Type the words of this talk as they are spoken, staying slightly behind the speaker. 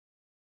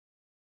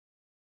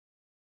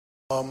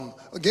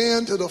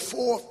Again, to the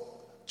fourth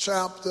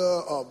chapter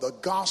of the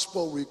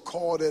gospel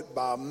recorded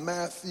by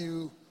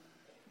Matthew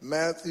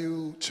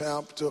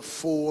chapter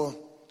 4,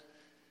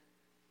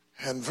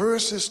 and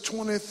verses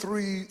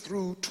 23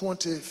 through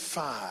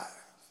 25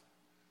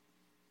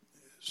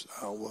 is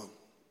our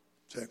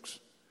text.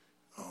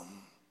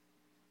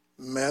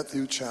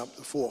 Matthew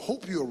chapter 4.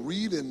 Hope you're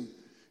reading,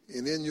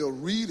 and in your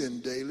reading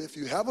daily, if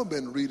you haven't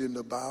been reading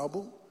the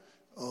Bible,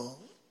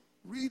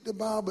 read the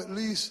Bible at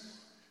least.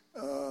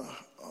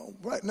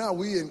 Right now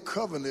we in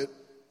covenant,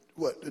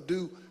 to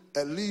do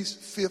at least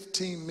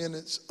 15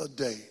 minutes a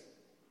day.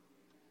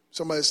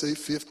 Somebody say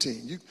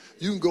 15.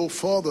 You can go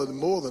further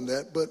more than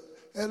that, but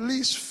at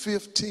least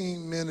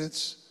 15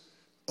 minutes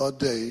a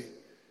day.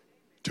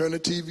 Turn the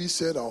TV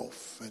set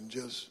off and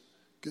just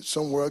get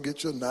somewhere,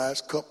 get you a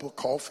nice cup of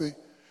coffee.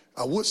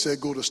 I would say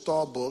go to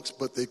Starbucks,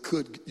 but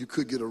you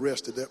could get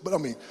arrested there. But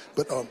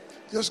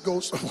just go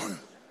somewhere.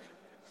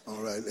 All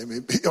right,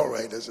 be all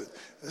right.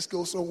 Let's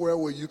go somewhere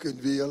where you can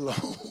be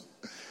alone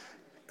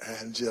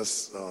and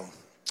just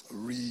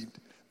read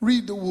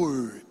the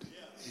word.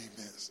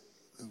 Amen.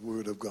 The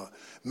word of God.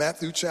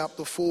 Matthew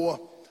chapter 4,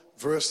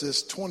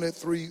 verses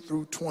 23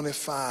 through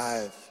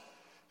 25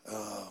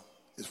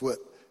 is what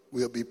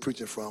we'll be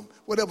preaching from.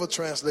 Whatever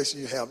translation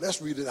you have, let's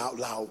read it out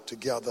loud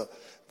together.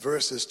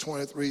 Verses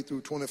 23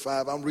 through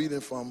 25. I'm reading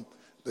from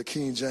the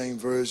King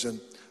James Version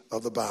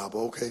of the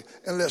Bible, okay?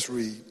 And let's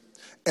read.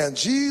 And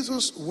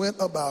Jesus went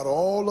about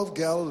all of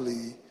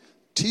Galilee,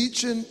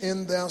 teaching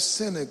in their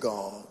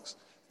synagogues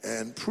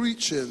and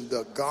preaching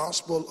the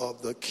gospel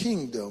of the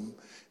kingdom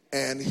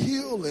and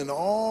healing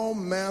all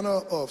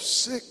manner of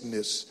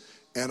sickness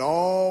and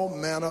all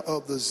manner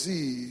of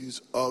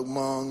disease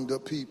among the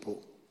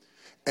people.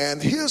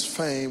 And his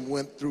fame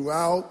went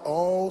throughout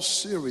all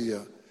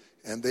Syria,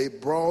 and they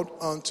brought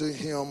unto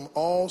him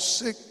all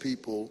sick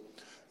people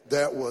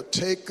that were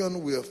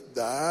taken with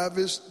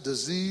divers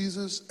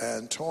diseases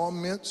and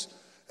torments,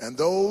 and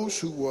those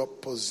who were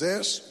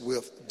possessed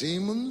with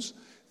demons,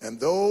 and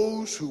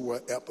those who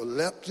were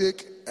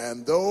epileptic,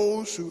 and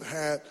those who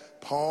had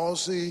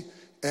palsy,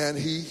 and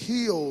he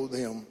healed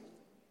them.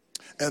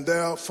 And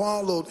there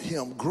followed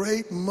him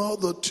great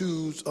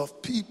multitudes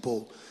of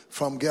people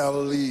from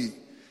Galilee,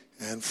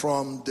 and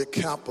from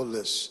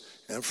Decapolis,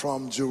 and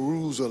from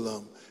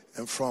Jerusalem,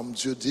 and from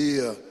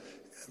Judea,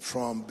 and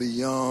from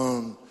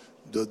beyond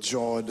the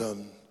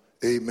Jordan.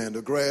 Amen.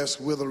 The grass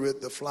withereth,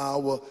 the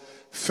flower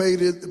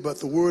faded, but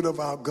the word of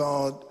our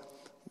God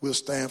will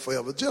stand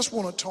forever. Just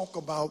want to talk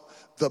about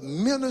the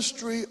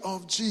ministry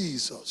of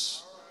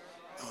Jesus.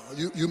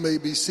 You may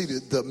be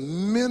seated. The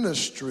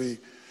ministry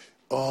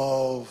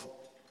of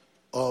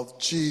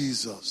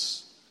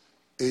Jesus.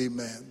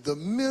 Amen. The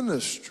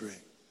ministry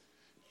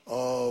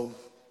of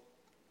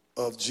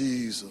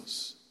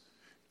Jesus.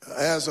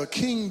 As a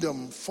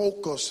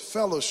kingdom-focused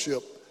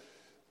fellowship,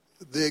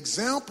 the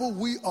example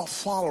we are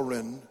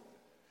following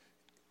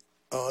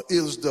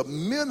is the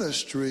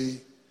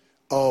ministry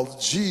of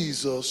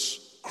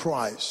Jesus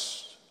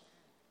Christ.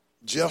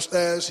 Just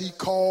as he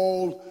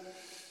called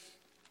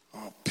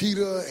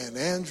Peter and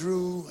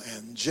Andrew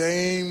and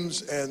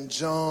James and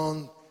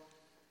John,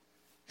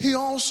 he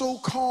also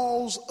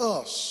calls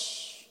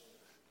us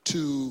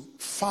to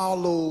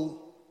follow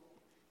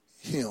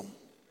him.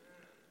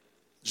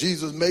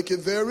 Jesus make it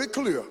very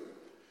clear.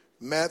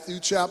 Matthew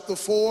chapter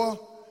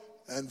 4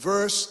 and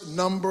verse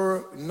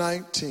number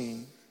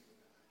 19.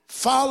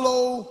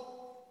 Follow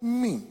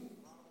me,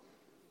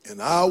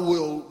 and I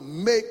will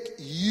make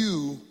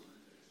you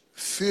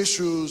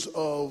fishers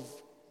of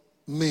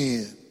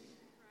men.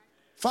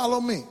 Follow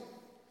me,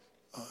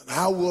 and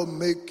I will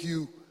make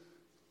you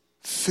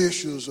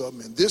fishers of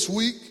men. This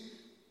week,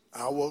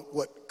 our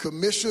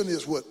commission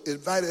is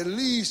invite at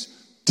least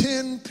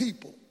 10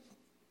 people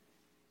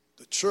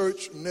to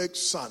church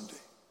next Sunday.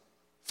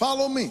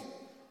 Follow me,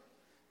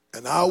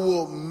 and I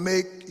will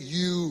make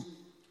you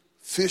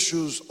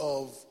fishers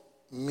of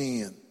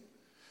men.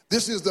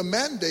 This is the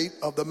mandate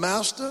of the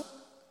Master.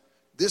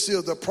 This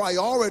is the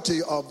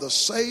priority of the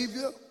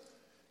Savior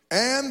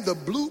and the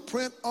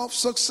blueprint of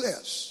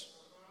success.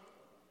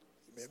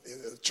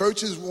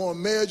 Churches want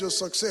to measure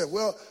success.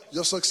 Well,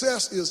 your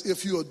success is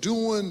if you are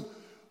doing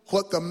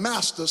what the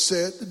Master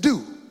said to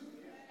do.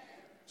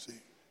 See?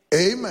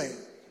 Amen.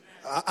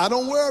 I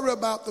don't worry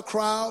about the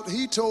crowd.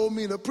 He told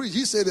me to preach.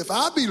 He said, if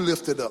I be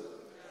lifted up,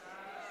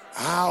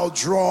 I'll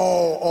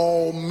draw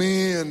all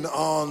men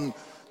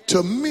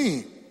unto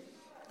me.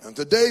 And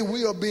today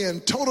we are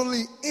being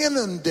totally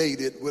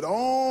inundated with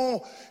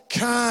all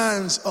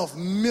kinds of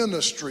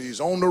ministries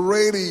on the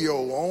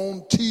radio,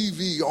 on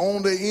TV,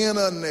 on the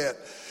internet.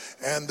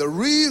 And the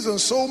reason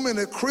so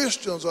many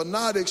Christians are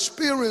not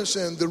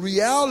experiencing the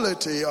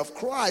reality of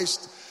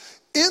Christ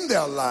in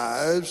their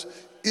lives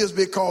is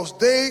because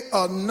they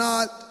are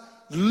not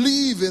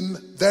leaving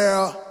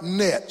their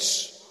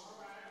nets.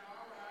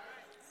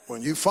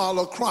 When you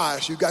follow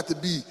Christ, you got to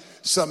be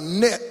some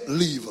net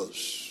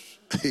leavers.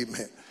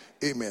 Amen.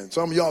 Amen.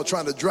 Some of y'all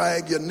trying to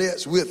drag your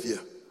nets with you.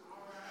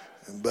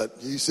 But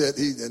he said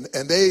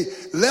and they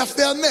left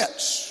their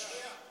nets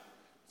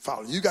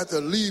Follow. You got to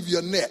leave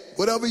your net,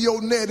 whatever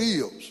your net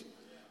is.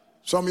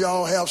 Some of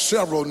y'all have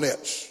several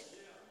nets,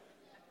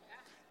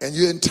 and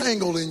you're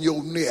entangled in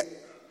your net,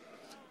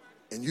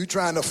 and you're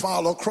trying to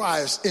follow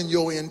Christ in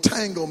your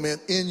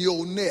entanglement in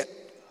your net.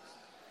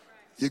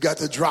 You got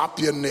to drop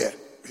your net.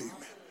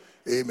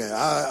 Amen.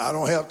 I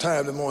don't have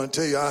time this morning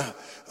to tell you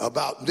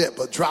about net,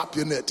 but drop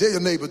your net. Tell your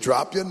neighbor,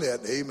 drop your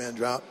net. Amen.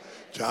 Drop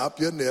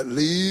your net.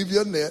 Leave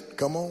your net.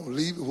 Come on,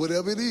 leave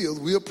whatever it is.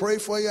 We'll pray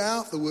for you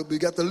afterward. We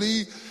got to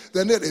leave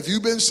the net. If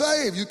you've been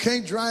saved, you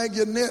can't drag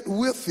your net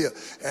with you.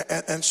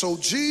 And so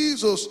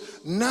Jesus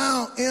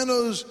now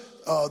enters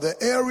the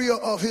area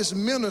of his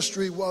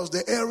ministry was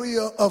the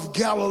area of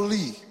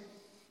Galilee.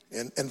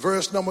 In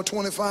verse number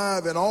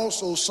 25, and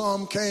also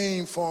some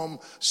came from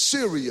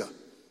Syria.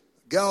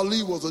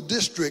 Galilee was a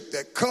district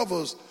that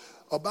covers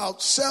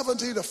about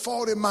 70 to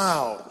 40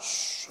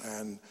 miles.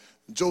 And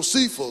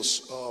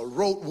Josephus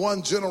wrote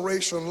one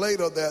generation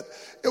later that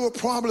it was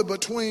probably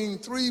between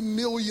 3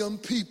 million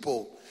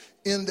people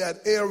in that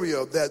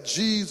area that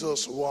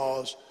Jesus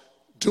was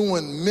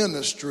doing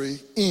ministry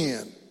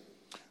in.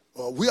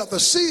 We have to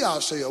see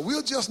ourselves.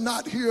 We're just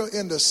not here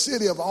in the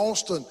city of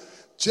Austin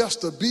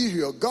just to be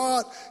here.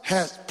 God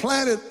has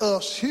planted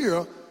us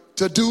here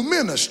to do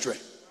ministry.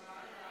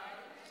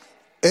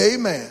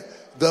 Amen.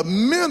 The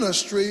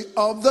ministry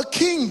of the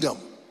kingdom.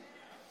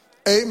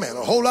 Amen.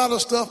 A whole lot of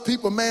stuff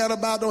people mad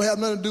about don't have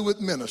nothing to do with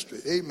ministry.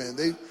 Amen.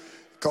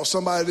 Because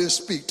somebody didn't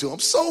speak to them.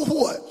 So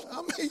what?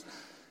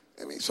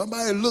 I mean,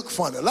 somebody look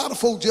funny. A lot of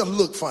folk just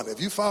look funny.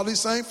 If you follow these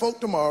same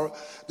folk tomorrow,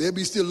 they'll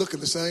be still looking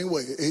the same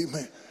way.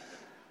 Amen.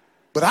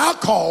 But our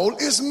call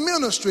is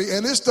ministry,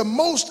 and it's the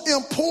most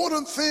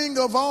important thing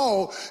of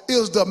all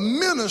is the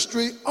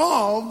ministry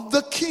of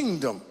the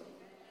kingdom.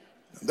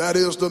 That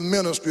is the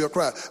ministry of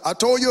Christ. I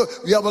told you,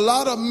 we have a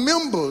lot of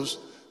members,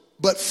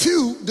 but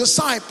few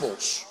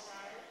disciples.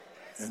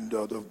 And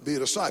to be a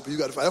disciple, you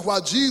got to find. That's why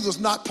Jesus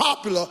is not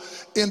popular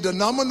in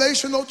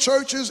denominational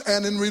churches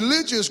and in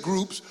religious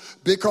groups,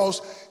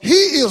 because he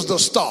is the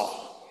star,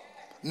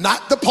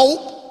 not the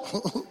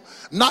Pope,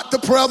 not the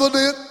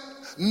president,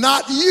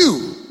 not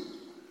you.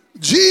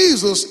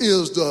 Jesus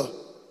is the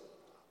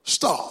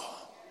star.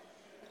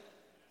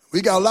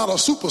 We got a lot of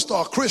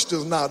superstar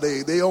Christians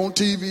nowadays. They on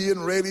TV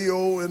and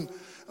radio and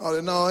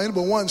no, ain't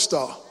but one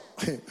star.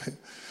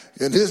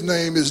 And his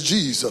name is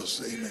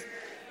Jesus. Amen.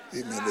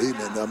 Amen.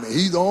 Amen. I mean,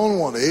 he's the only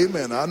one.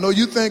 Amen. I know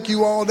you think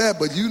you all that,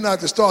 but you're not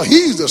the star.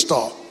 He's the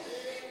star.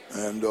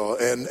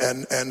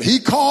 And he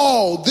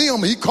called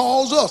them. He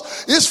calls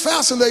us. It's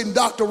fascinating,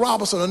 Dr.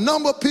 Robinson. A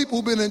number of people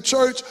who've been in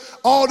church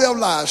all their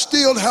lives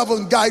still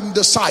haven't gotten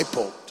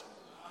discipled.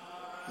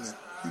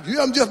 You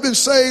haven't just been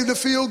saved to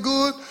feel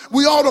good.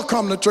 We ought to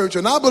come to church,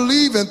 and I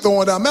believe in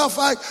throwing down. Matter of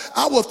fact,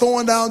 I was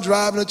throwing down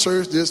driving to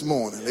church this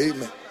morning.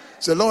 Amen.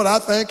 Said, Lord, I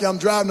thank you. I'm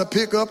driving a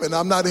pickup, and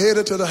I'm not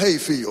headed to the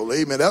hayfield.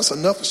 Amen. That's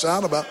enough to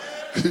shout about.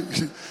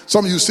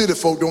 Some of you city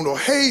folk don't know.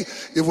 Hay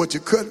is what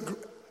you cut.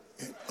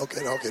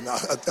 Okay, now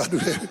I do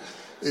that.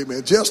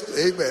 Amen.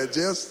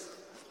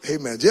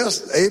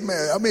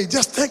 Amen. I mean,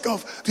 just think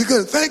of,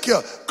 because thank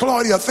you,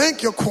 Claudia,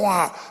 thank you,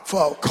 choir,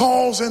 for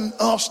causing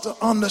us to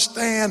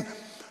understand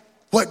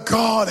what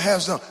God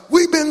has done.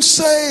 We've been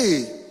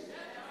saved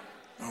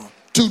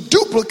to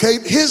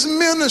duplicate his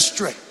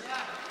ministry.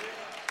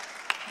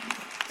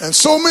 And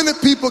so many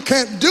people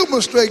can't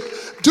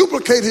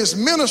duplicate his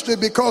ministry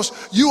because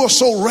you are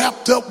so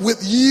wrapped up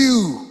with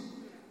you.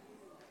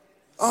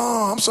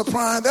 Oh, I'm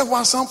surprised. That's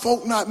why some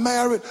folk not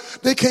married.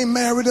 They can't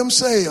marry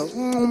themselves.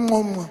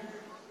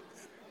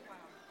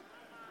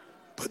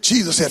 But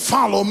Jesus said,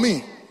 follow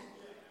me.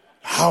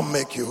 I'll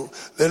make you.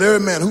 Let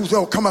every man who's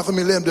going to come after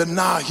me, let him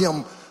deny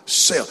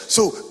himself.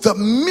 So the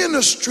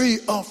ministry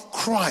of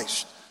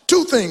Christ.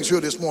 Two things here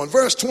this morning.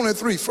 Verse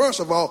 23, first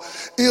of all,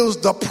 is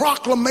the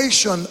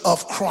proclamation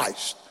of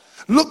Christ.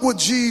 Look what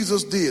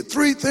Jesus did.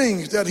 Three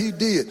things that he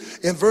did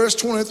in verse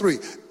 23.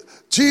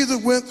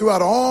 Jesus went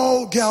throughout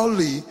all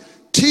Galilee,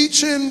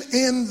 teaching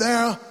in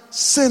their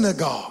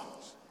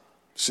synagogues.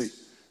 See,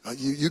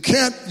 you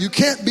can't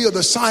be a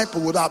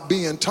disciple without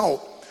being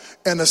taught.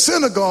 And the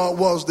synagogue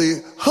was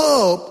the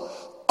hub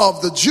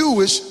of the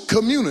Jewish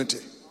community.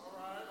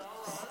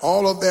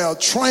 All of their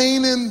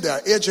training, their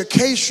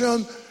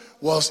education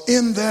was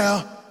in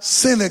their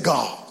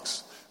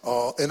synagogues.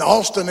 In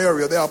Austin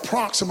area, there are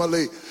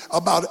approximately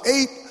about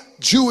 8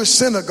 Jewish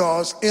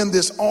synagogues in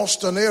this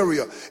Austin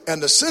area.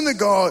 And the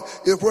synagogue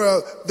is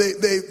where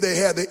they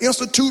had the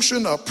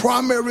institution, a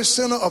primary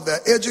center of their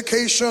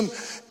education.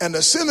 And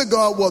the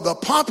synagogue was a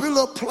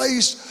popular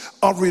place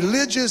of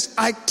religious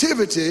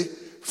activity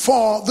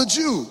for the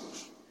Jews.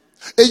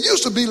 It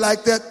used to be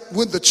like that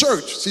with the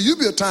church. See, you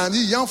be a time,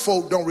 these young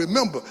folk don't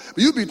remember, but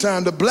you be a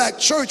time the black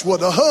church was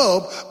the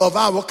hub of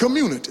our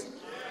community.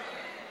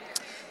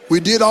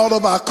 We did all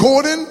of our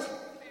courting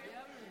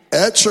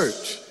at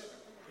church.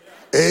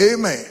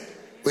 Amen.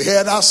 We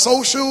had our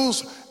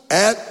socials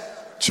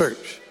at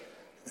church.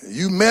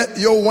 You met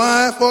your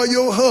wife or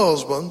your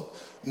husband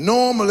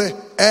normally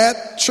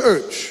at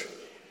church.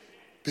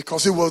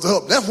 because it was the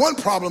hub. That's one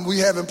problem we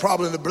have in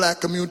the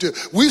black community.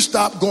 We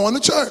stopped going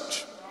to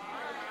church.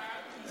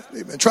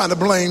 Amen. Trying to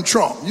blame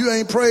Trump. You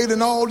ain't prayed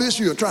in all this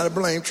year trying to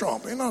blame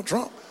Trump. Ain't no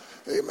Trump.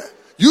 Amen.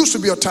 Used to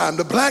be a time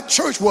the black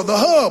church was the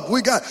hub.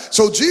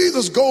 So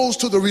Jesus goes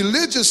to the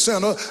religious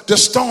center to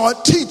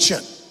start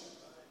teaching.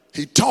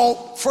 He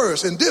taught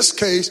first. In this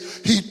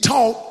case, he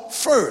taught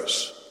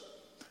first.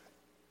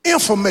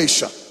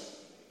 Information.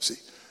 See,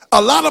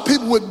 a lot of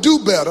people would do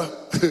better.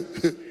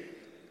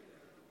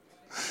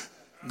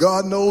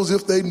 God knows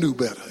if they knew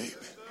better. Amen.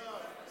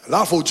 A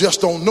lot of folks just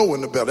don't know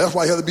any better. That's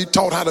why you have to be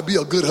taught how to be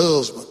a good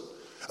husband,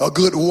 a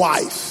good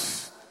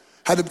wife.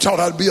 Had to be taught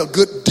how to be a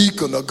good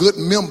deacon, a good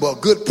member, a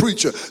good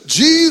preacher.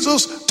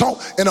 Jesus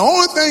taught, and the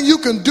only thing you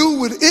can do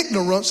with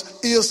ignorance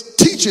is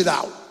teach it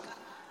out.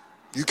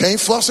 You can't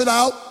fuss it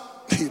out.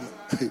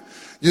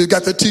 You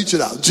got to teach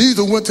it out.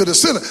 Jesus went to the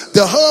center,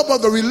 the hub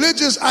of the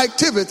religious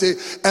activity,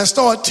 and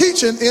started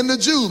teaching in the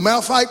Jews. Matter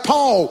of fact,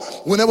 Paul,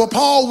 whenever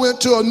Paul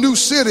went to a new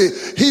city,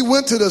 he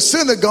went to the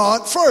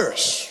synagogue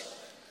first.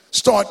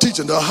 Start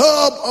teaching, the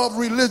hub of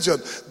religion.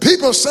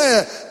 People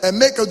say and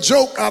make a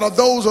joke out of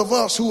those of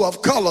us who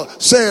of color,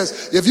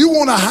 says, if you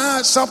want to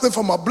hide something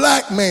from a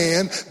black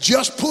man,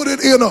 just put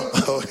it in a,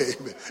 oh,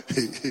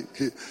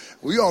 amen.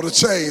 We ought to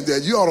change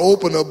that. You ought to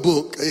open a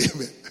book,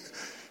 amen.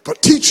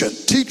 But teaching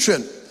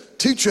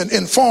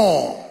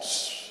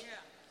informs.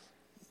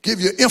 Give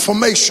you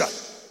information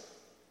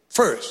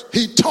first.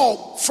 He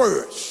taught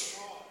first.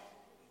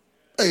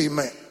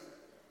 Amen.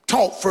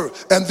 Taught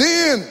first. And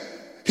then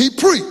he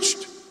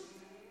preached.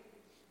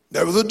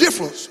 There was a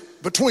difference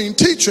between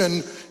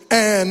teaching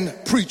and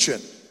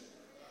preaching.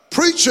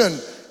 Preaching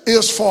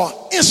is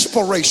for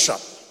inspiration.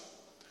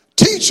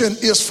 Teaching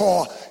is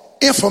for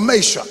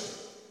information.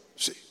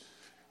 See,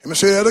 let me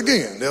say that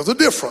again. There's a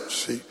difference.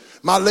 See,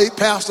 my late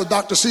pastor,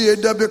 Dr.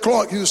 C.A.W.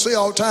 Clark, used to say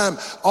all the time,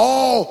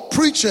 all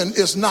preaching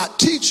is not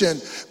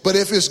teaching, but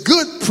if it's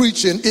good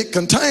preaching, it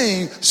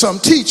contains some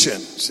teaching.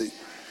 See,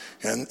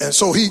 and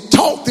so he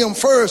taught them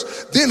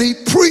first, then he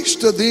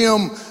preached to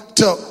them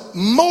to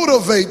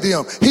motivate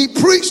them. He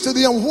preached to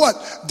them what?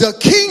 The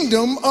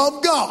kingdom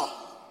of God.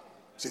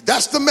 See,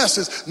 that's the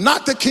message.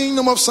 Not the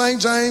kingdom of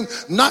St.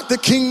 James, not the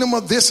kingdom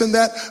of this and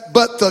that,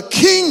 but the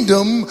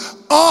kingdom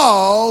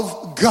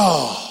of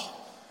God.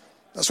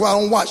 That's why I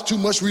don't watch too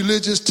much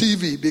religious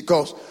TV,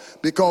 because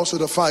of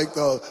the fact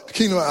the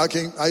kingdom, I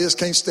just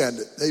can't stand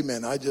it.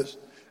 Amen.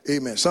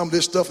 Amen. Some of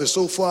this stuff is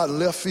so far in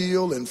left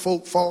field and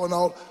folk falling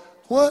out.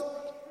 What?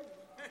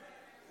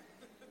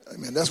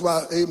 Amen. That's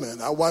why,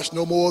 amen, I watch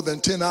no more than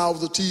 10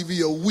 hours of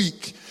TV a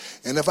week.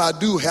 And if I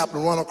do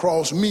happen to run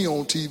across me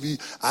on TV,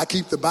 I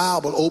keep the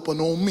Bible open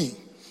on me.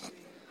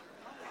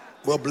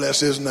 Well,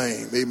 bless his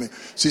name. Amen.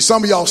 See,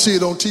 some of y'all see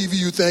it on TV,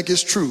 you think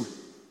it's true.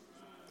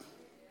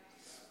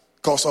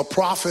 Because a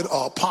prophet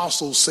or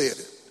apostle said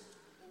it.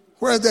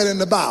 Where is that in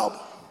the Bible?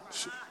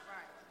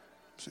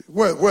 See,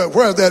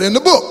 where is that in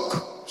the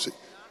book? See,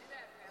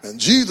 and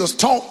Jesus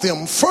taught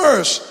them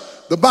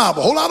first the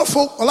Bible. A lot of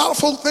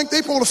folk think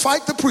they're supposed to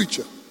fight the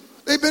preacher.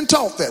 They've been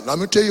taught that. Now, let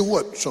me tell you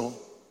what, son.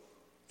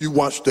 You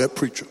watch that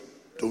preacher,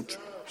 don't you?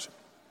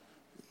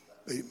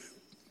 Amen.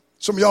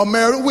 Some of y'all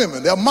married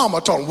women, their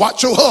mama taught them,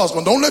 watch your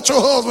husband. Don't let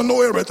your husband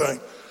know everything.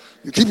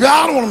 You keep your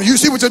eye on him. You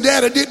see what your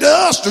daddy did to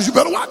us, you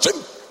better watch him.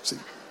 See?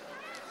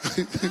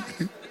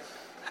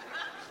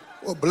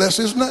 Well, bless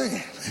his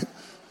name.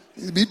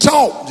 He'd be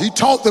taught. He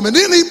taught them, and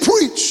then he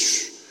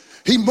preached.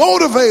 He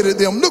motivated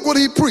them. Look what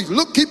he preached.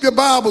 Look, keep your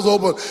Bibles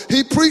open.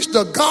 He preached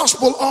the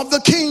gospel of the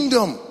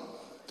kingdom.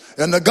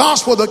 And the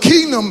gospel of the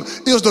kingdom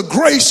is the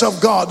grace of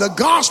God. The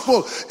gospel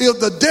is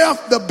the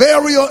death, the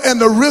burial,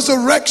 and the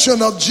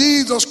resurrection of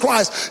Jesus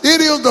Christ. It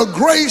is the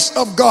grace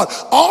of God.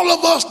 All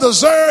of us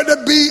deserve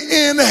to be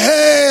in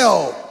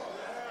hell.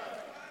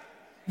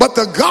 But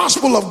the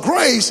gospel of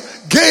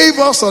grace gave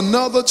us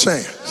another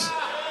chance.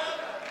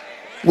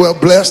 Well,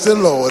 bless the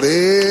Lord.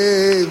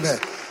 Amen.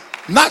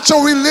 Not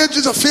your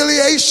religious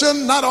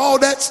affiliation, not all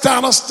that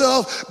kind of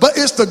stuff, but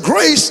it's the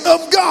grace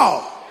of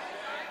God.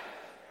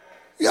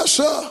 Yes,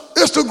 sir.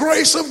 It's the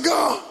grace of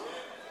God.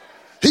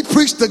 He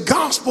preached the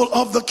gospel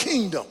of the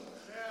kingdom.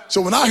 So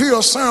when I hear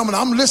a sermon,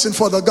 I'm listening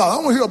for the God. I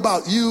want to hear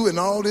about you and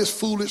all this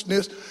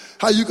foolishness,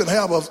 how you can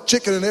have a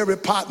chicken in every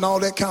pot and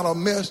all that kind of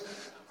mess.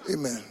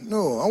 Amen.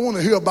 No, I want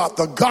to hear about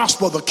the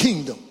gospel of the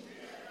kingdom.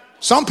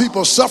 Some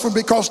people are suffering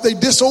because they're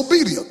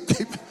disobedient.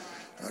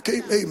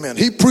 Okay, amen.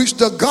 He preached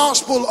the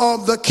gospel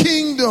of the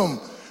kingdom.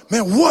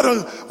 Man, what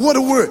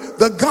a word.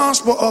 The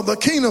gospel of the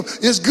kingdom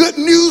is good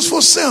news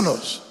for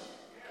sinners.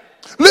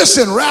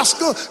 Listen,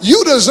 rascal,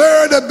 you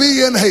deserve to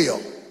be in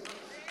hell.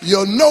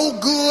 You're no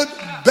good,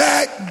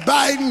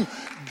 backbiting,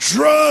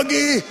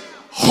 druggy,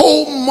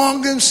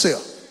 hope-mongering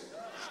self.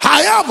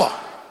 However,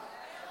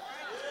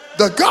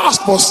 the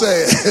gospel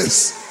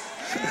says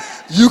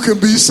you can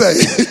be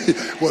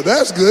saved. Well,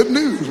 that's good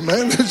news,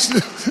 man.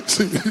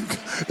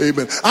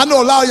 Amen. I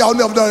know a lot of y'all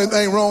never done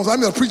anything wrong. So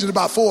I'm just preaching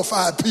about 4 or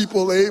 5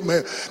 people,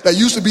 amen, that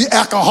used to be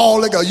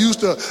alcoholic or used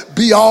to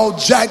be all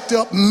jacked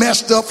up,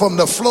 messed up from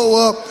the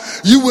floor up.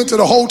 You went to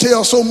the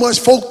hotel so much,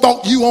 folk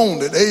thought you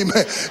owned it.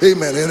 Amen.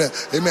 Amen.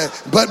 Amen.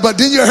 But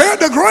then you heard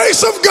the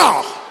grace of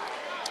God.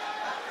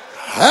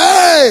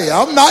 Hey,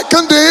 I'm not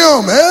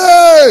condemned.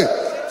 Hey,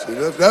 see,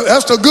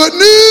 that's the good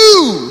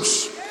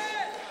news.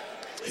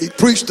 He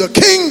preached the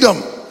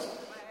kingdom.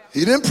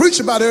 He didn't preach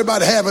about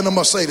everybody having a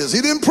Mercedes. He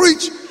didn't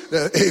preach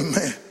that,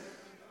 amen.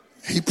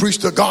 He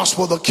preached the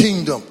gospel of the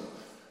kingdom.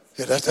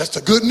 Yeah, that's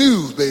the good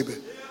news, baby.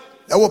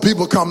 That's what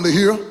people come to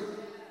hear.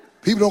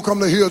 People don't come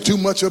to hear too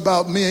much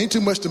about me. Ain't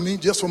too much to me,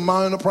 just from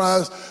my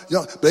enterprise.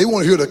 They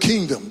want to hear the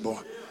kingdom, boy.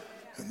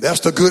 And that's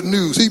the good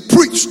news. He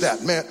preached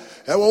that, man.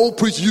 That old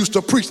preacher used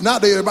to preach.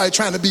 Nowadays, everybody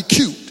trying to be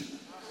cute.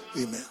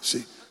 Amen.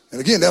 See, and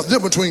again, that's the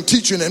difference between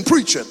teaching and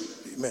preaching.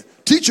 Amen.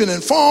 Teaching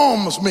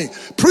informs me.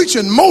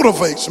 Preaching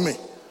motivates me.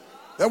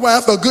 That's why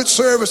after a good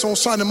service on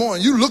Sunday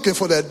morning, you looking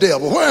for that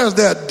devil. Where is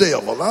that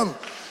devil?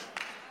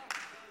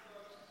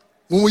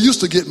 When we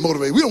used to get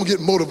motivated, we don't get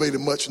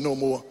motivated much no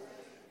more.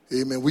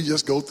 Amen. We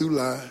just go through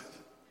life.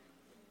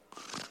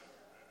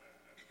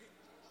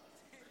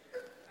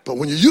 But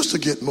when you used to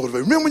get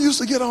motivated, remember when you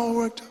used to get all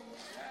worked up?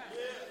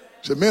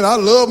 Said, man, I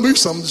love me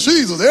some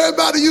Jesus.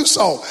 Everybody you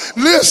saw.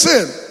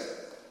 Listen,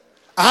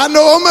 I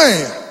know a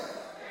man.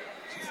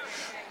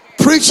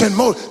 Preaching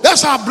mode.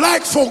 That's how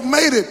black folk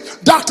made it.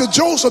 Dr.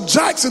 Joseph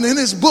Jackson in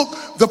his book,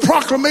 The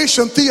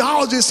Proclamation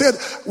Theology, said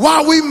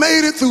why we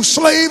made it through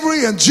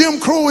slavery and Jim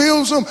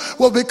Crowism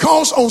was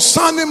because on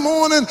Sunday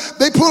morning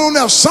they put on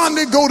their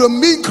Sunday go to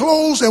meet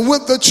clothes and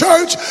went to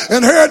church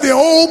and heard the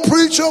old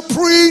preacher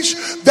preach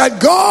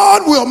that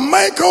God will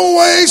make a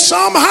way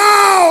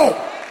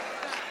somehow.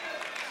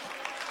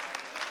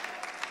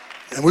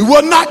 And we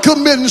were not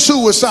committing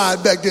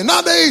suicide back then.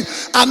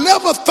 Nowadays, I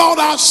never thought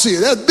I'd see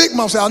it. As Big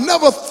Mom said, I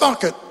never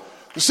thought it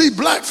to see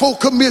black folk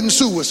committing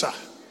suicide.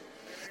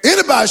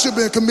 Anybody should have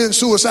been committing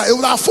suicide. It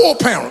was our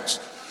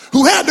foreparents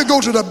who had to go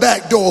to the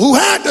back door, who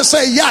had to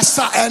say yes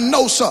sir and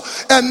no sir,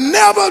 and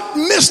never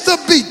missed a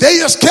beat. They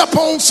just kept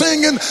on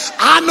singing,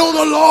 I know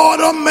the Lord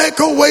will make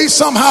a way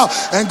somehow,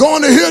 and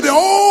going to hear the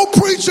old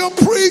preacher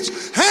preach,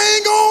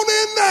 hang on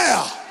in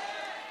there.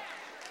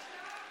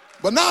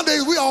 But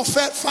nowadays we all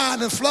fat,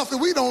 fine, and fluffy.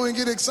 We don't even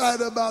get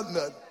excited about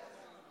nothing.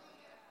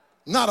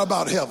 Not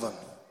about heaven.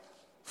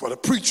 For the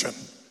preaching.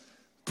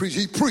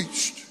 He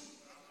preached.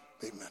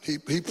 Amen.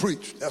 He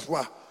preached. That's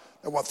why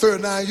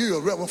 39 years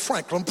Reverend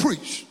Franklin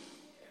preached.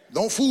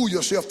 Don't fool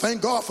yourself.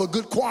 Thank God for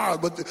good choir,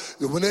 but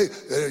when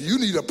you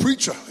need a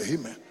preacher.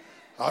 Amen.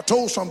 I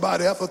told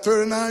somebody after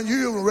 39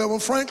 years when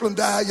Reverend Franklin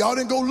died, y'all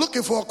didn't go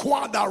looking for a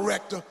choir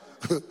director.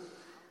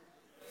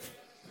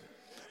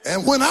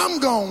 And when I'm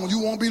gone, you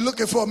won't be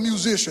looking for a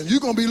musician.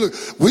 You're going to be looking.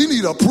 We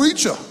need a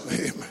preacher.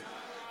 Amen.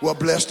 Well,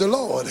 bless the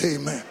Lord.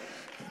 Amen.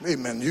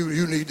 Amen.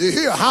 You need to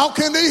hear. How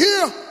can they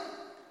hear?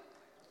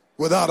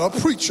 Without a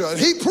preacher. And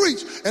he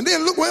preached. And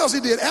then look what else he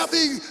did. After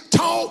he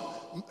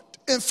taught,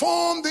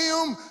 informed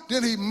them,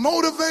 then he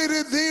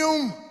motivated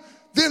them.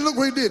 Then look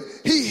what he did.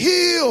 He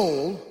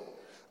healed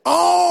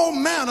all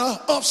manner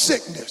of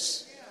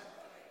sickness.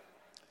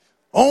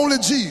 Only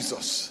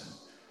Jesus.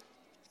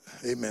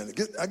 Amen.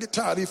 I get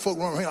tired of these folk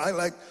running around. I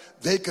like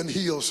they can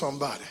heal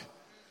somebody.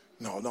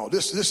 No.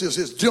 This is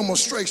his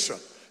demonstration.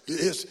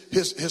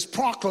 His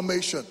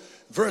proclamation.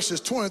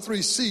 Verses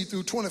 23c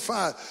through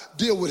 25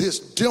 deal with his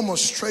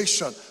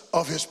demonstration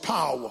of his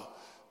power.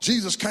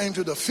 Jesus came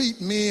to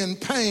defeat men's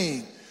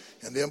pain.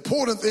 And the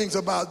important things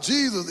about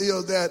Jesus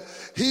is that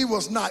he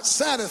was not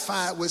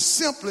satisfied with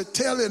simply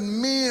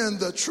telling men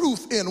the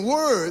truth in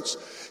words.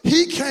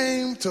 He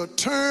came to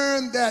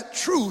turn that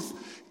truth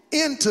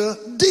into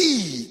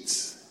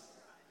deeds.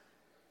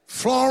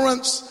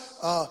 Florence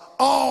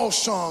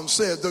Alshon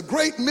said, the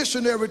great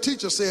missionary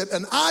teacher said,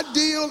 an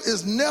ideal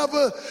is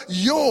never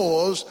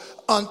yours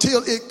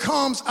until it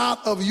comes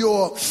out of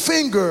your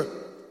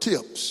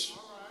fingertips.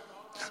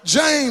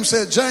 James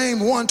said,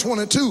 James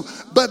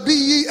 1:22, but be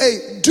ye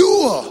a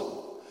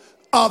doer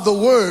of the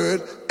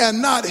word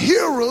and not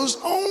hearers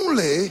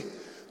only,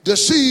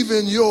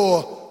 deceiving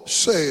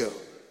yourself.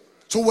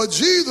 So what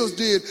Jesus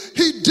did,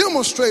 he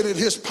demonstrated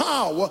his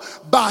power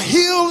by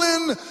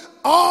healing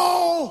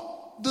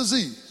all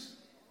disease.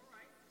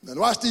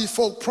 Now watch these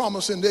folk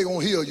promising they're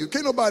going to heal you.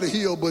 Can't nobody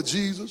heal but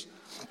Jesus.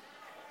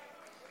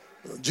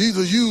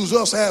 Jesus used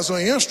us as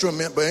an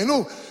instrument, but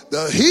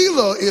the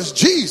healer is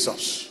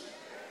Jesus.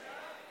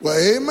 Well,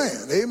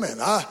 amen.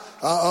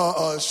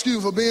 Excuse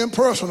me for being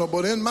personal,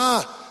 but in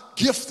my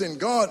gifting,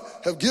 God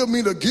have given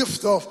me the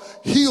gift of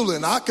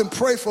healing. I can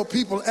pray for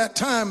people at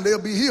times, they'll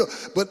be healed.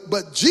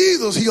 But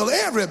Jesus healed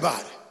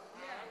everybody.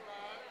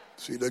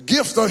 See, the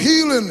gift of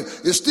healing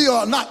is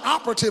still not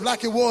operative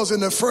like it was in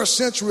the first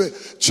century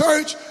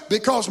church,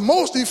 because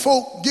most of these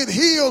folk get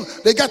healed,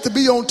 they got to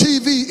be on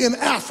TV in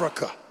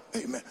Africa.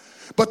 Amen.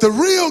 But the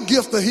real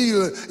gift of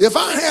healing, if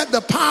I had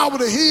the power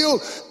to heal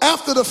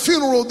after the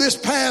funeral this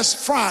past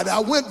Friday, I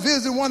went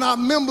visiting one of our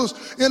members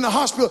in the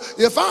hospital.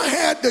 If I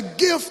had the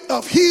gift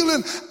of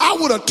healing, I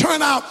would have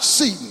turned out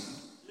Seton.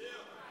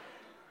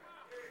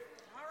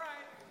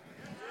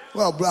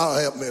 Well,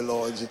 help me,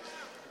 Lord.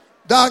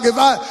 Doc,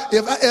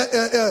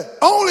 if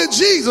only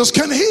Jesus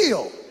can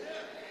heal.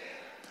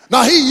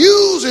 Now, he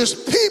uses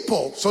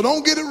people, so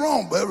don't get it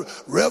wrong.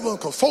 But Reverend,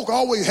 because folk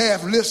always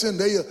half listen.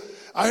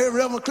 I heard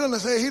Reverend Clinton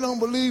say he don't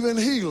believe in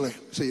healing.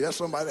 See, that's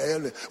somebody that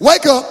has it.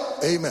 Wake up.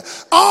 Amen.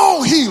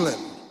 All healing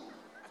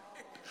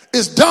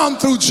is done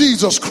through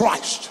Jesus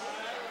Christ.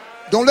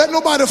 Don't let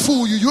nobody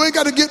fool you. You ain't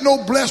got to get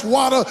no blessed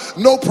water,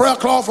 no prayer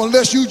cloth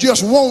unless you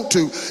just want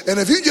to. And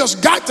if you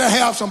just got to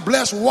have some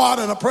blessed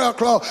water and a prayer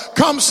cloth,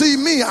 come see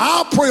me.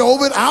 I'll pray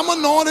over it. I'm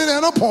anointed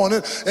and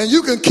appointed, and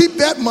you can keep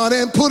that money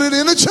and put it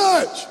in the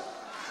church.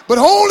 But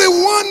only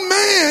one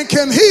man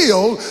can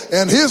heal,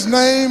 and his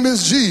name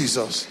is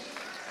Jesus.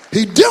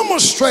 He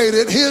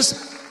demonstrated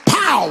his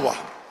power.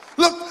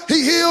 Look,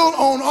 he healed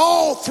on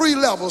all three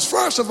levels.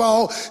 First of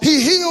all, he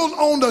healed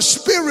on the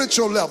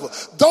spiritual level.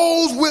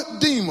 Those with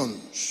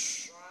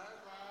demons.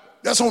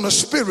 That's on the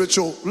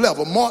spiritual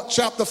level. Mark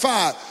chapter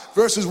 5,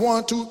 verses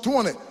 1 to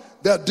 20.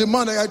 That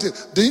demonic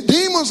activity.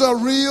 Demons are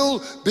real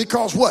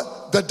because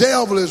what? The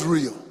devil is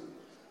real.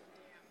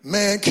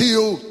 Man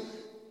killed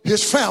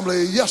his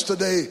family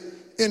yesterday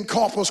in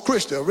Corpus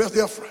Christi.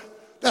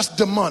 That's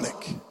demonic.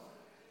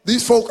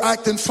 These folk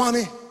acting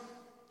funny, a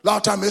lot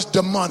of times it's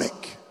demonic.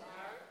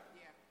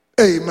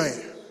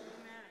 Amen.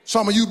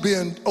 Some of you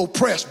being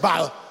oppressed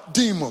by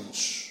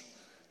demons.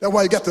 That's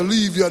why you got to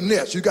leave your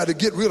nest. You got to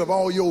get rid of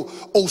all your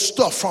old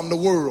stuff from the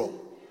world.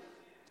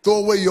 Throw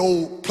away your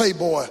old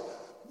Playboy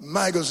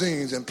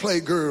magazines and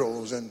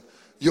Playgirls and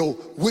your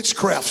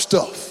witchcraft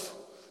stuff,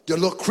 your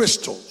little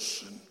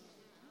crystals, and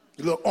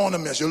your little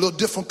ornaments, your little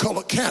different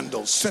colored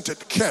candles,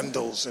 scented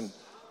candles, and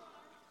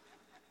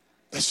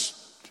it's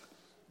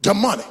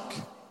demonic.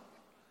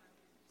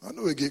 I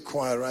know it get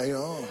quiet right here.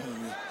 Oh,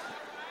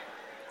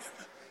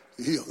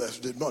 he healed. That's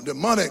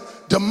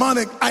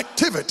demonic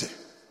activity.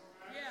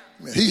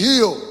 He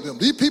healed them.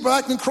 These people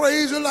acting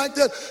crazy like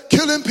that,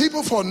 killing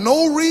people for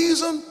no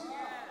reason.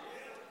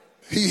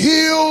 He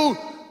healed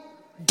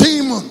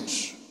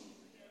demons.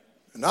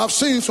 And I've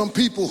seen some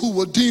people who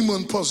were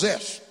demon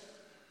possessed.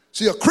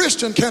 See, a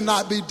Christian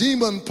cannot be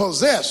demon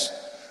possessed.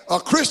 A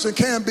Christian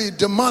can be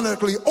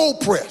demonically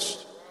oppressed.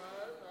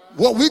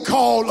 What we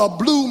call a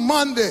blue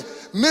Monday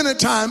many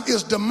times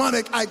is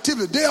demonic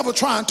activity. The devil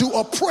trying to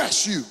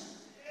oppress you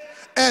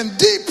and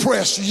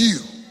depress you.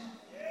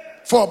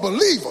 For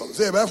believers,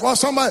 that's why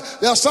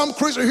there are some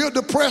Christians here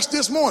depressed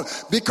this morning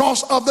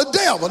because of the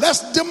devil.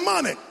 That's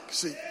demonic.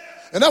 See,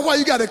 and that's why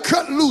you got to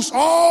cut loose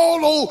all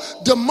those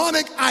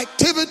demonic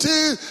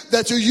activities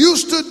that you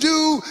used to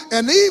do,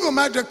 and even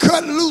have to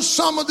cut loose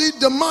some of these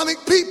demonic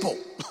people.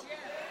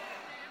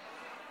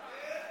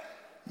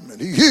 And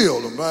he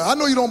healed them. I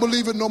know you don't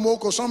believe it no more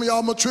because some of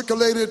y'all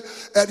matriculated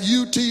at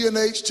UT and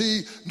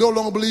HT no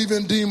longer believe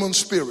in demon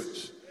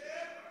spirits.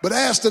 But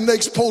ask the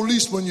next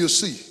policeman you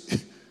see.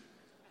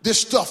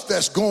 This stuff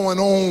that's going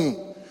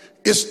on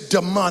is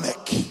demonic.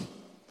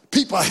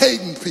 People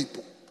hating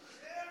people.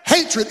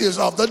 Hatred is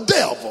of the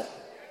devil.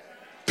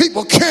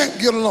 People can't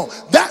get along.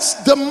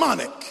 That's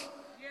demonic.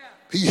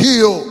 He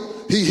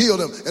healed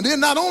them. And then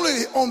not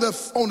only on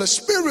the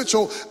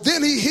spiritual,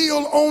 then he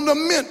healed on the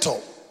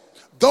mental.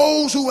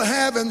 Those who were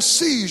having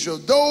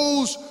seizures,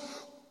 those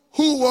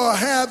who were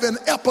having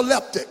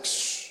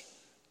epileptics,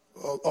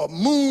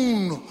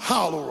 moon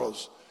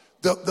howlers,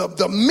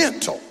 the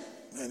mental.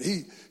 And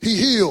he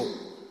healed.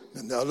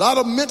 And there are a lot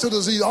of mental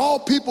disease. All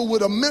people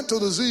with a mental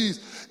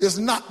disease is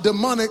not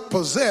demonic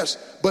possessed,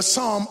 but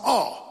some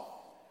are.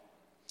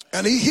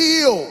 And he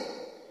healed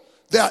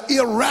their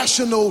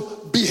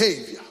irrational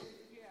behavior.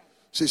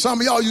 See, some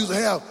of y'all used to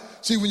have,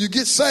 see, when you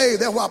get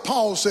saved, that's why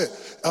Paul said,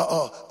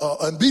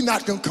 and be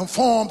not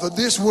conformed to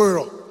this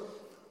world,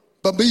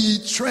 but be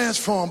ye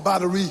transformed by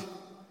the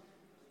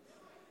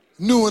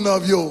renewing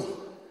of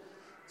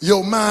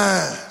your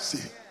mind.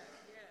 See,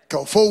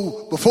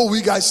 before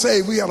we got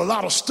saved, we had a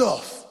lot of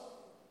stuff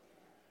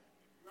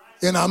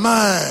in our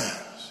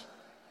minds.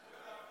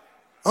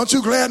 Aren't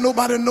you glad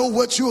nobody know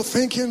what you're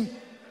thinking?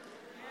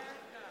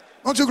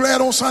 Aren't you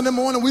glad on Sunday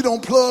morning we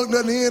don't plug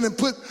nothing in and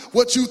put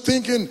what you're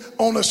thinking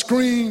on a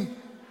screen?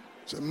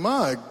 Say,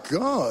 my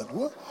God,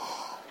 what?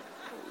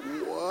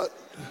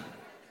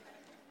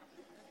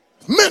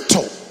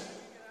 Mental.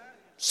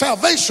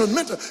 Salvation,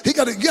 mental. You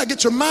gotta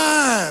get your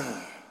mind.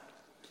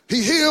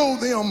 He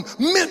healed them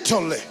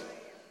mentally.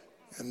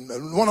 And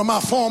one of my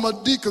former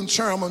deacon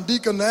chairman,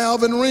 Deacon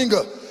Alvin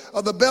Ringer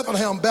of the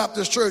Bethlehem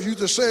Baptist Church, used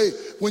to say,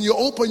 when you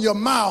open your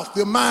mouth,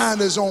 your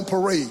mind is on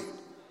parade.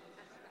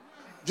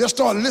 Just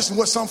start listening to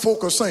what some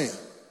folk are saying.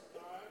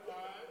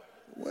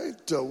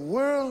 Wait the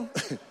world.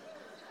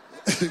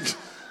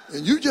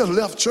 And you just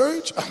left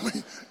church? I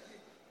mean,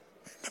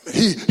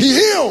 he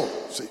healed.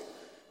 See,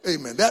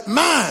 amen. That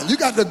mind, you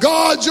got to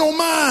guard your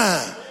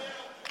mind.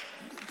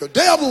 The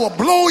devil will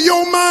blow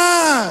your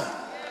mind.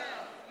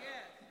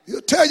 He'll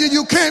tell you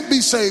you can't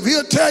be saved.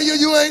 He'll tell you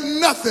you ain't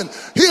nothing.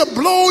 He'll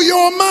blow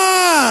your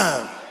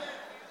mind.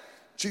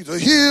 Jesus,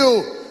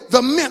 heal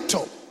the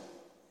mental.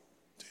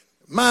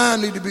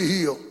 Mind need to be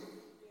healed.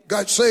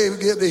 Got saved,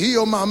 get to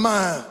heal my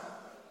mind.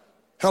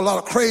 Had a lot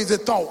of crazy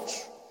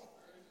thoughts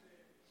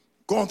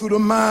going through the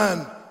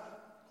mind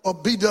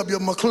of B.W.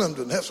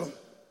 McClendon. Had some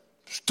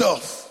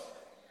stuff.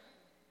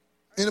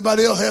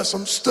 Anybody else has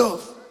some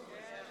stuff?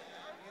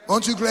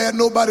 Aren't you glad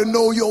nobody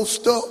know your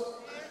stuff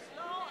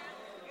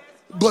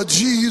but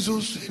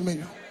Jesus?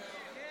 Amen.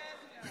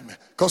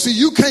 Because see,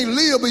 you can't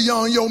live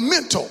beyond your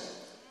mental.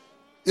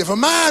 If a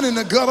mind in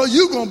the gutter,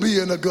 you're going to be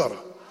in the gutter.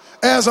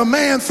 As a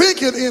man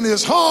thinketh in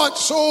his heart,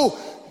 so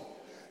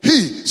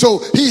he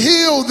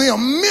healed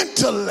them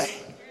mentally.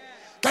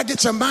 Got to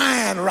get your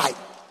mind right.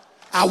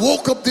 I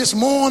woke up this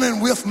morning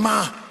with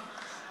my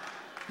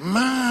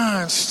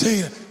mind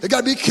stayed. You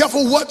got to be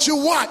careful what you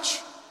watch.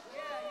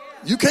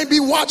 You can't be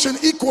watching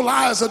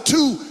Equalizer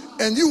 2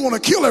 and you want to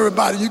kill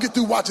everybody. You get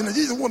through watching it.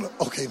 You just want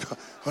to, okay, no,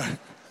 all right.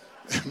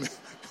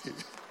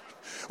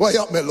 Well,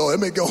 help me, Lord.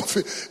 Let me go.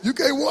 You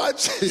can't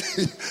watch.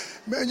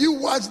 Man, you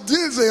watch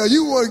Denzel.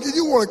 You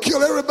want to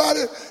kill everybody.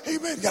 Hey,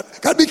 man, you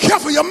got to be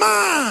careful of your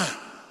mind.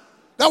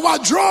 That's why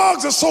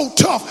drugs are so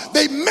tough.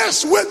 They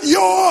mess with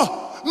your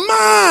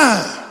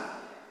mind.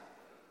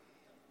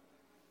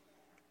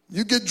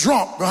 You get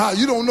drunk.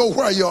 You don't know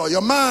where you are.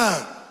 Your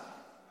mind.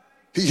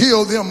 He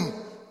healed them.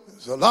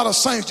 A lot of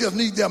saints just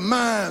need their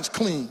minds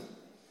clean.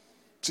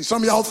 See,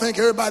 some of y'all think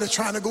everybody's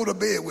trying to go to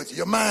bed with you.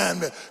 Your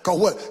mind, because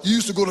what? You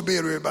used to go to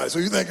bed with everybody. So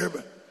you think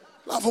everybody.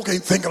 A lot of folk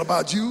ain't thinking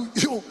about you.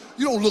 You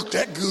don't look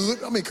that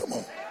good. I mean, come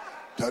on.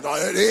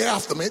 They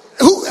after me.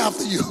 Who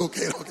after you?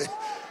 Okay.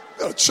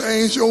 Gotta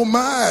change your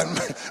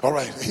mind. All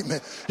right,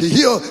 amen. He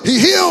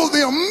healed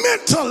them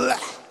mentally.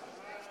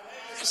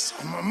 Yes,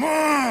 my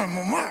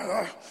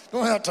mind.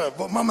 Don't have to,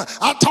 but my mind.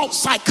 I taught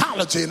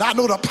psychology and I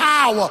know the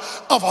power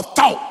of a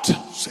thought.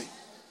 See,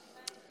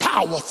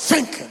 power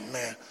thinking,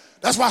 man.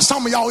 That's why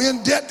some of y'all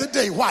in debt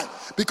today. Why?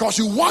 Because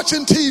you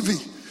watching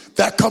TV.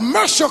 That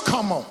commercial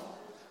come on.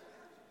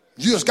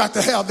 You just got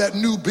to have that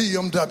new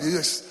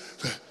BMW.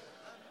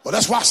 Well,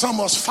 that's why some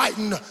of us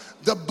fighting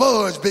the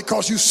buzz,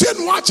 because you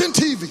sitting watching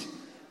TV.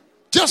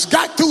 Just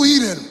got through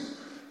eating.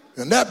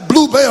 And that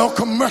Bluebell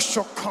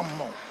commercial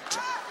come on.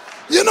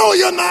 You know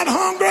you're not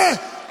hungry.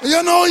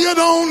 You know you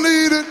don't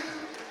need it.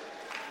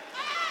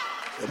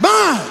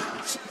 Mind.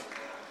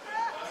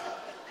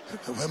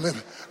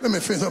 Let me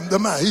finish the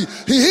mind.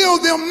 He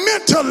healed them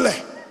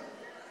mentally.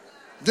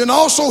 Then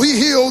also he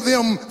healed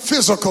them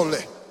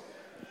physically.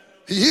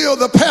 He healed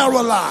the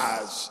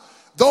paralyzed,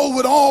 those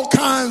with all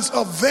kinds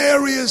of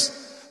various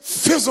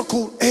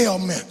physical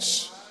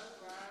ailments.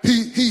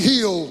 He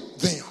healed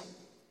them.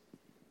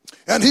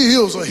 And he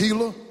heals a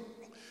healer.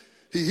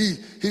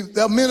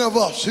 There are many of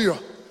us here,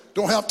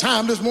 don't have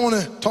time this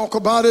morning to talk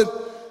about it,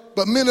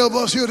 but many of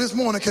us here this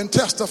morning can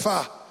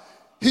testify.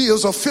 He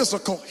is a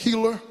physical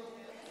healer.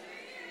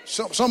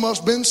 Some of us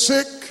been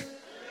sick,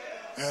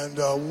 and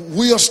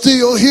we are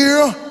still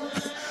here,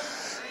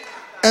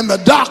 and the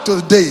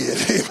doctor's dead.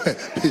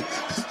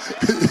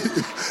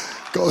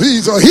 Because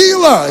he's a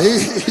healer.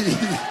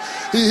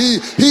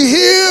 He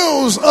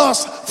heals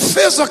us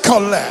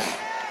physically.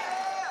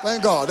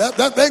 Thank God.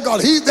 Thank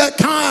God. He's that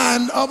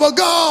kind of a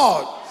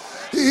God.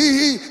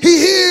 He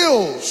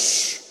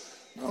heals.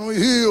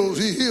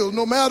 He heals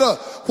no matter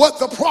what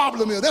the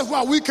problem is. That's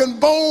why we can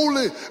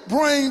boldly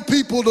bring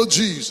people to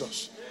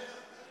Jesus.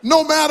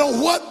 No matter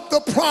what the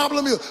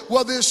problem is,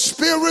 whether it's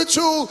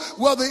spiritual,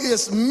 whether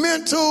it's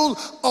mental,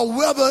 or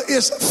whether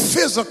it's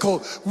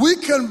physical, we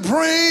can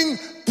bring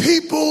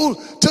people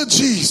to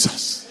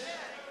Jesus.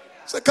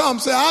 So come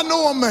say, I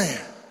know a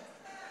man.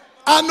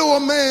 I know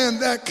a man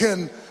that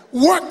can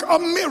work a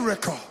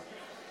miracle.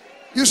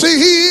 You see,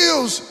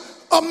 he is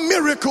a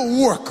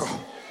miracle worker.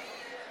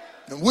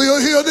 And we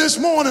are here this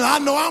morning. I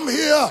know I'm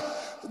here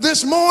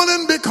this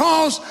morning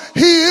because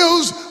he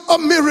is a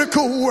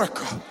miracle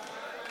worker.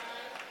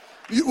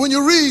 When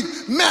you read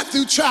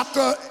Matthew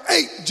chapter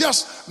 8,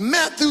 just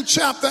Matthew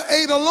chapter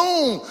 8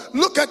 alone,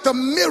 look at the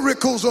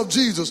miracles of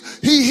Jesus.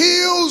 He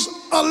heals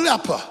a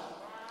leper.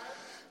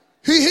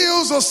 He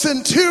heals a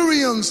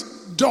centurion's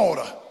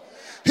daughter.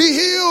 He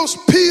heals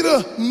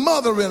Peter's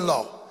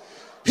mother-in-law.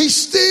 He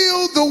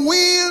stilled the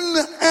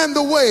wind and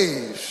the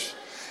waves.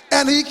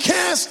 And he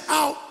cast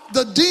out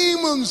the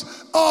demons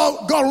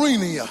of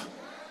Garenia.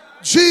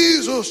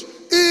 Jesus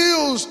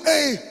is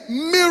a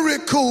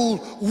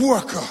miracle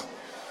worker.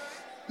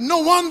 No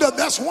wonder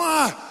that's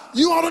why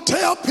you ought to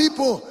tell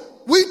people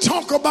we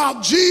talk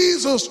about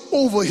Jesus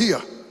over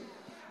here.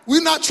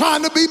 We're not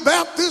trying to be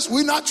Baptist.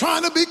 We're not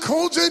trying to be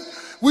Kojic.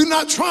 We're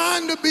not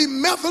trying to be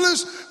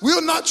Methodist.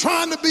 We're not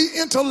trying to be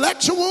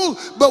intellectual,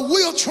 but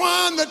we're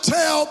trying to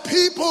tell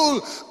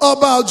people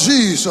about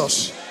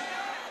Jesus.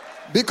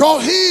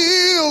 Because he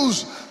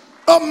is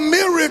a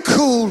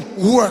miracle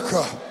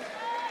worker.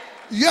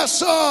 Yes,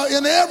 sir.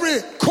 In every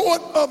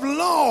court of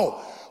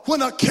law,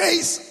 when a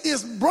case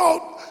is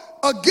brought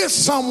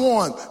against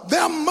someone,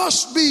 there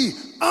must be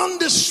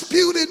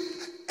undisputed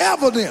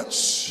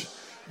evidence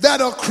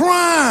that a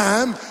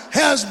crime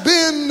has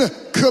been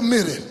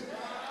committed.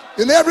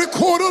 In every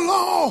court of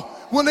law,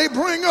 when they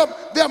bring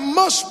up, there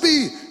must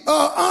be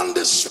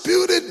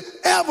undisputed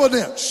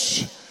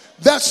evidence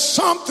that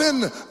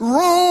something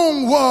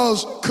wrong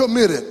was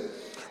committed.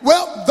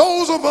 Well,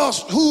 those of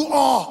us who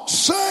are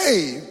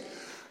saved,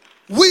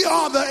 we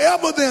are the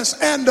evidence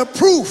and the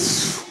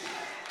proof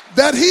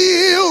that he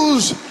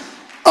is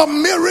a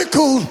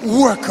miracle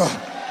worker.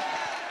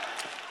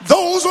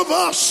 Those of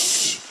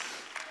us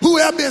who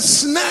have been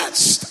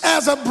snatched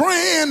as a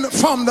brand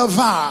from the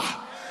fire,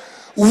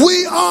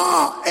 we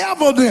are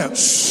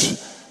evidence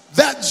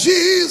that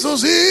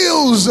Jesus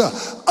is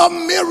a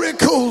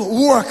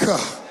miracle worker.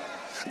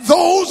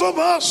 Those of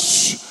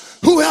us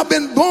who have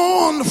been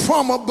born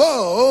from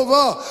above,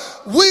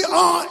 we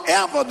are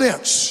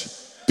evidence.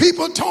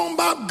 People talking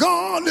about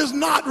God is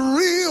not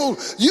real.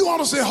 You ought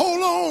to say,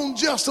 hold on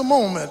just a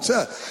moment.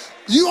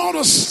 You ought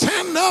to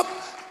stand up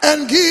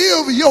and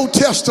give your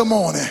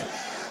testimony.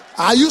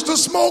 I used to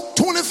smoke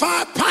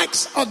 25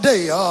 packs a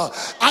day.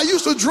 I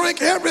used to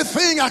drink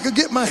everything I could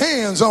get my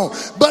hands on.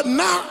 But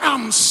now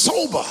I'm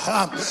sober.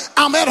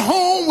 I'm at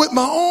home with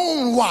my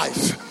own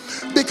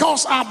wife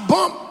because I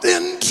bumped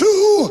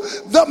into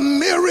the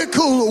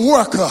miracle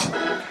worker.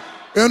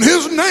 And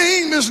his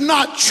name is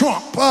not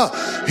Trump.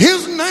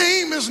 His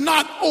name is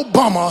not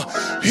Obama.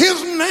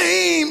 His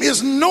name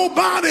is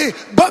nobody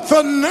but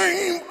the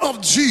name of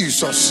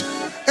Jesus.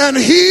 And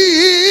he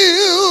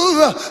is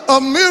a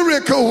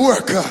miracle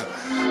worker.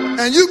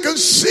 And you can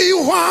see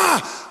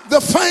why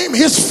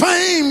his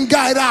fame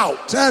got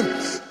out.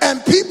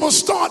 And people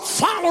start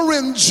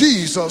following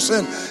Jesus.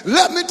 And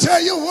let me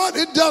tell you what,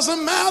 it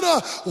doesn't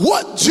matter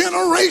what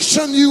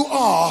generation you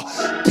are.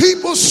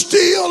 People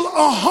still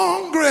are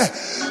hungry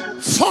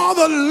for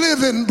the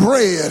living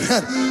bread.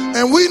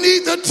 And we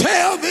need to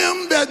tell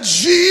them that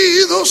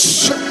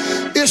Jesus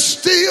is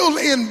still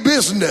in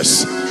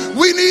business.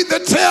 We need to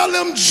tell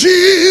them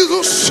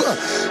Jesus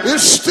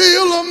is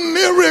still a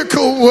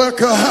miracle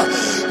worker.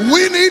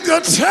 We need to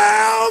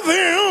tell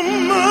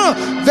them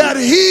that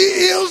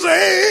he is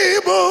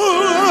able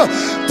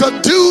to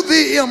do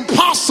the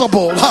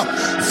impossible.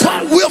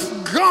 For with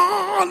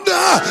God,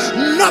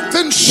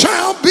 nothing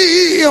shall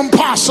be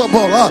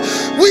impossible.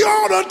 We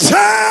ought to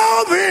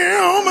tell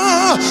them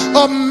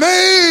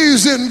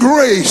amazing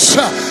grace.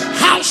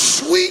 How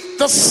sweet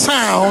the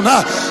sound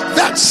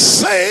that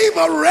saved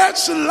a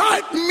wretch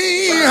like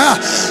me.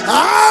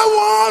 I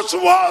once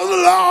was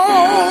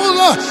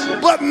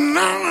lost, but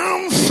now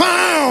I'm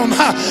found.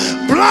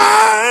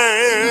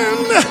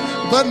 Blind,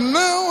 but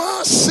now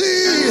I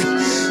see.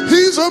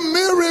 He's a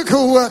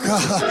miracle worker.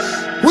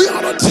 We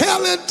ought to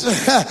tell it,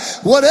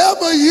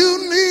 whatever you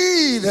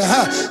need,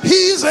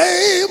 he's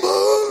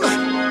able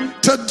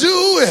to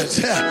do it.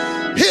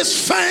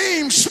 His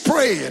fame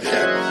spread.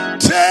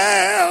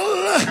 Tell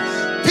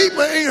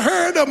people ain't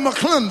heard of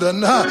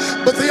McClendon,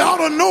 but they ought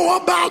to know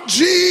about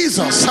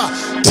Jesus.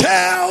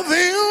 Tell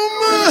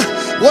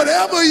them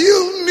whatever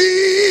you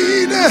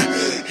need,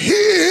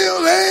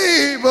 he'll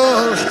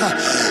able.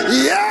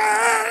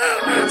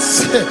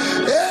 Yes.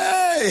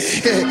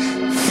 Hey.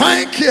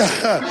 Thank you.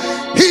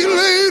 He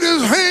laid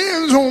his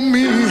hands on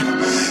me,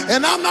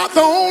 and I'm not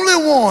the only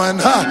one.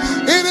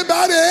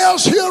 Anybody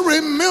else here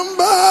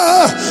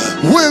remember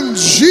when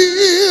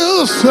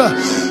Jesus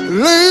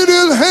laid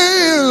his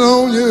hands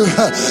on you?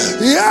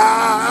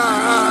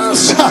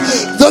 Yes,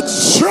 the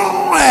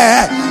joy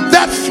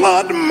that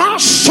flooded my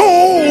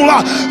soul.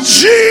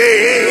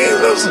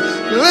 Jesus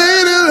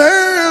laid his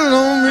hands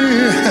on me.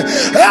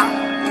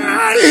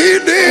 He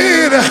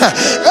did.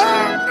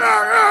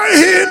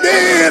 He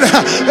did.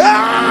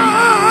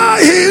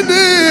 He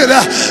did.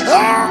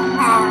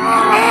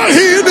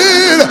 He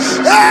did.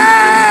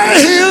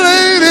 He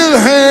laid his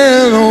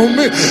hand on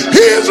me.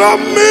 He's a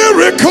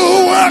miracle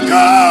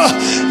worker.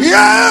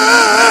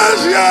 Yes,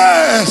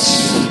 yes.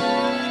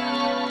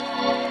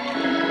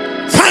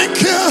 Thank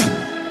you.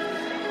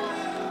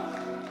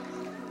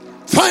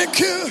 Thank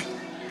you.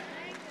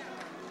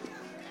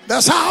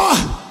 That's how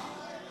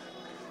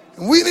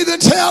we need to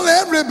tell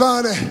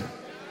everybody.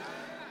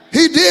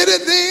 He did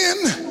it then,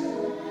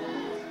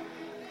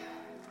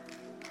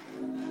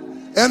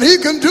 and he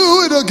can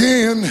do it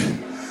again.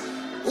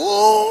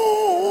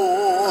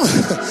 Oh,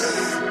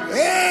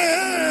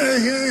 yeah.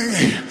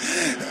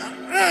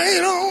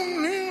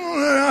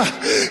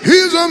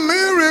 He's a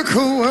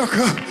miracle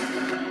worker.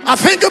 I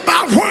think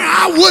about where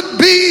I would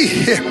be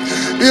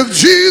if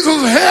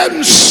Jesus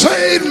hadn't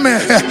saved me,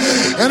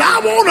 and I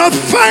want to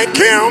thank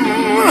him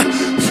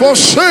for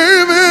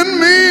saving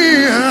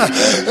me.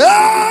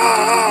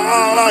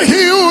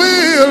 He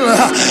will.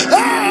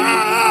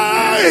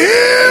 He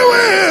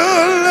will.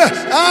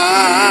 I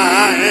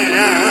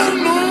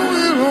know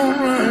it's all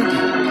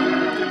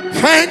right.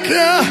 Thank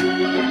you.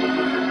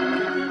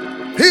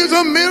 He's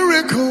a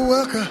miracle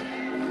worker.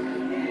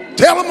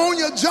 Tell him on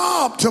your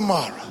job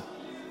tomorrow.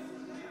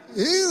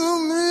 He's a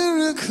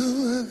miracle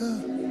worker.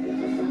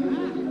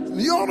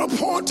 You ought to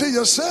point to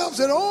yourself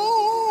and,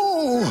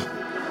 oh,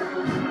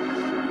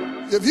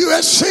 if you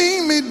had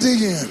seen me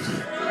then,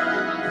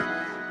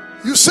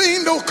 you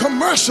seen those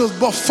commercials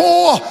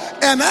before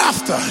and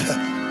after.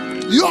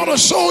 You ought to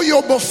show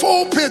your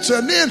before picture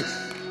and then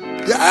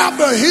the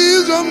after.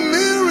 He's a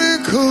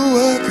miracle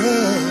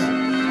worker.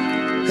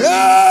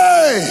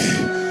 Hey,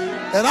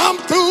 and I'm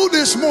through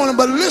this morning,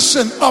 but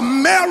listen,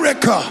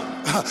 America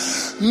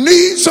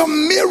needs a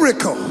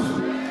miracle,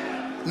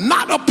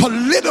 not a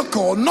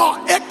political,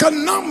 not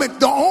economic.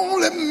 The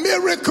only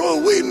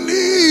miracle we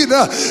need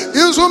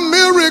is a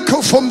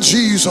miracle from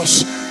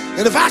Jesus.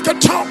 And if I could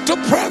talk to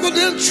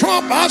President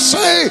Trump, I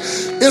say,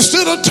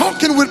 instead of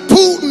talking with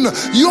Putin,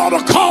 you ought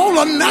to call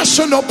a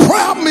national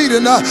prayer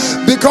meeting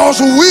because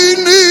we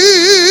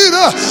need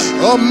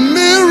a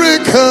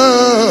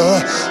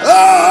miracle.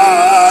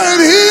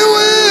 And he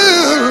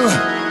will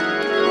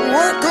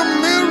work a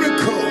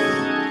miracle.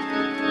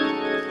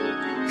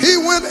 He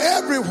went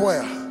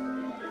everywhere,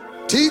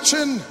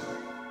 teaching,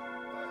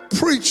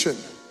 preaching,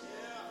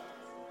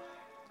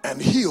 and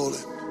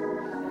healing.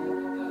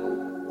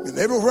 And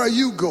everywhere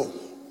you go.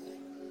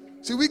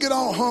 See, we get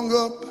all hung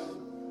up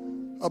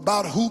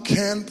about who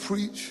can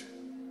preach.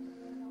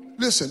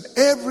 Listen,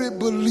 every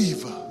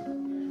believer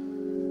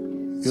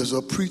is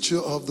a preacher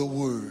of the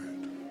word.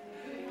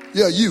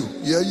 Yeah, you.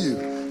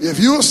 If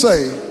you're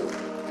saved,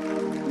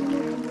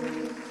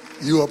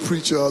 you're a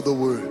preacher of the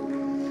word.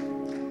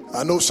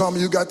 I know some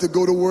of you got to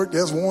go to work.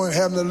 There's one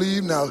having to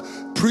leave. Now,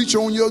 preach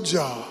on your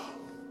job.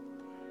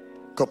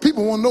 Because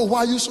people want to know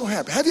why you're so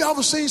happy. Have you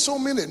ever seen so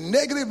many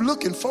negative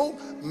looking folk?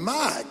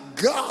 My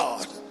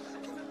God.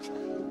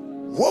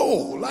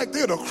 Whoa, like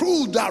they're the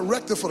cruise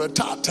director for the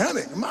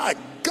Titanic. My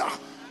God.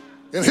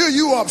 And here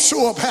you are,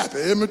 show up happy.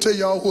 Let me tell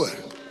y'all what.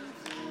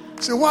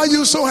 Say, why are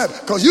you so happy?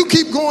 Because you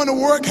keep going to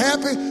work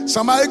happy.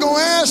 Somebody going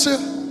to ask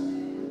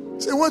you.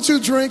 Say, what you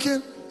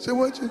drinking? Say,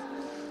 what you?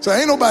 So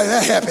ain't nobody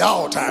that happy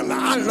all the time.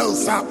 Now, I know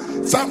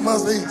something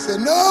must be. Say,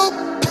 nope.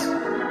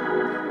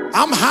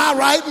 I'm high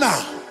right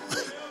now.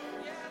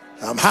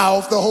 I'm high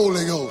off the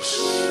Holy Ghost.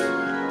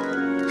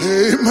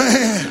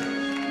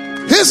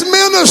 Amen. His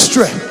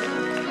ministry.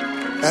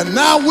 And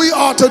now we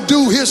are to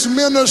do his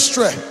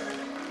ministry.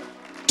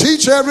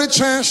 Teach every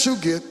chance you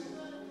get.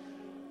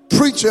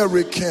 Preach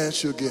every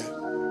chance you get.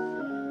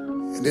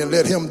 And then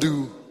let him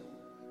do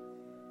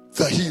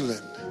the healing.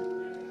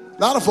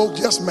 A lot of folk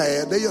just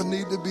mad. They just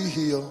need to be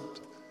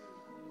healed.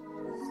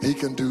 He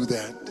can do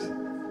that.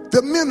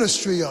 The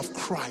ministry of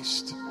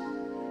Christ.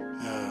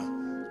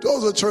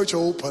 Doors of church are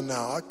open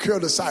now. Our care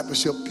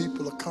discipleship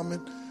people are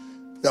coming.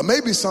 There may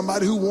be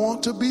somebody who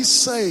wants to be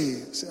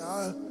saved. Say,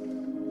 I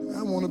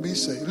want to be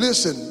saved.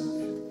 Listen,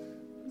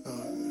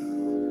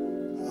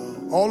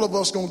 all of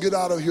us going to get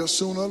out of here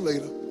sooner or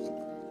later.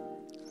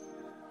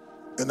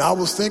 And I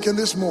was thinking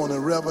this morning,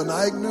 Reverend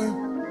Eigner,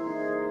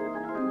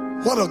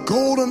 what a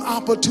golden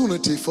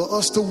opportunity for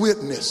us to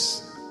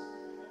witness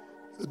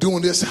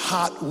during this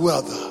hot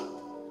weather.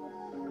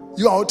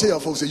 You all tell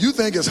folks, you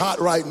think it's hot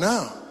right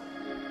now.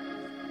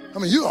 I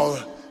mean,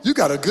 you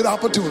got a good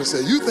opportunity.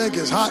 Say, you think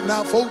it's hot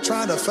now, folk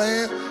trying to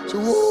fan. So,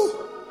 woo.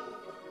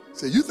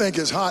 Say, you think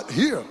it's hot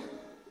here.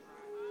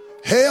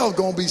 Hell's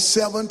going to be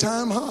 7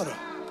 times hotter.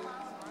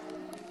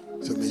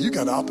 So, I mean, you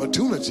got an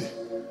opportunity.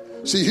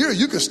 See, here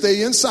you can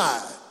stay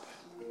inside.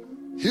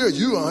 Here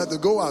you don't have to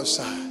go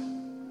outside.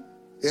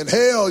 In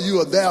hell, you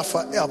are there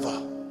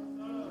forever.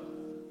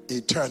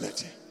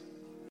 Eternity.